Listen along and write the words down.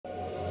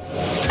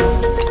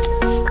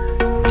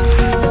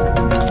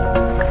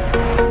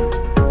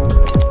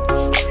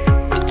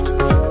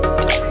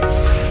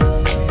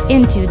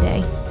Into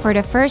Day. For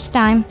the first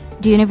time,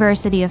 the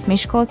University of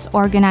Miskolc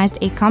organized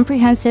a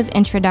comprehensive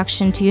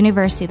introduction to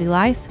university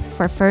life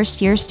for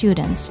first-year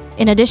students.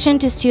 In addition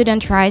to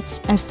student rights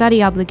and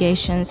study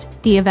obligations,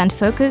 the event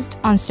focused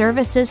on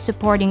services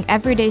supporting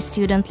everyday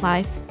student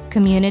life,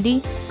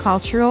 community,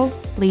 cultural,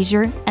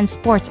 leisure, and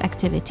sports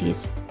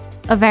activities.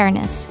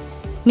 Awareness.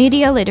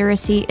 Media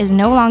literacy is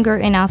no longer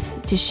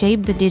enough to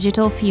shape the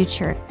digital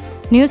future.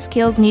 New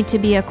skills need to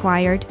be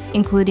acquired,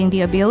 including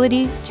the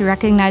ability to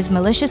recognize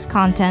malicious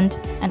content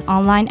and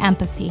online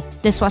empathy.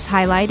 This was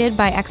highlighted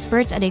by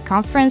experts at a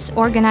conference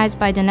organized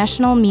by the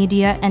National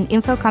Media and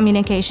Info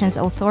Communications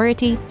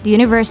Authority, the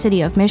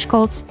University of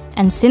Miskolc,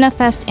 and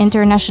Cinefest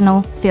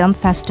International Film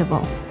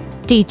Festival.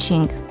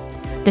 Teaching.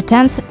 The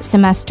 10th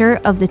semester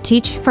of the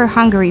Teach for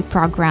Hungary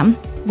program,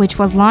 which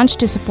was launched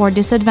to support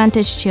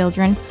disadvantaged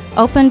children,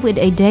 opened with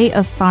a day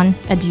of fun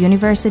at the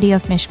University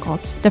of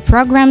Miskolc. The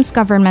program's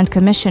government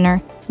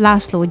commissioner,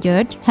 László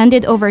György,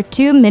 handed over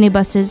 2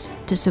 minibuses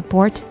to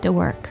support the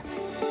work.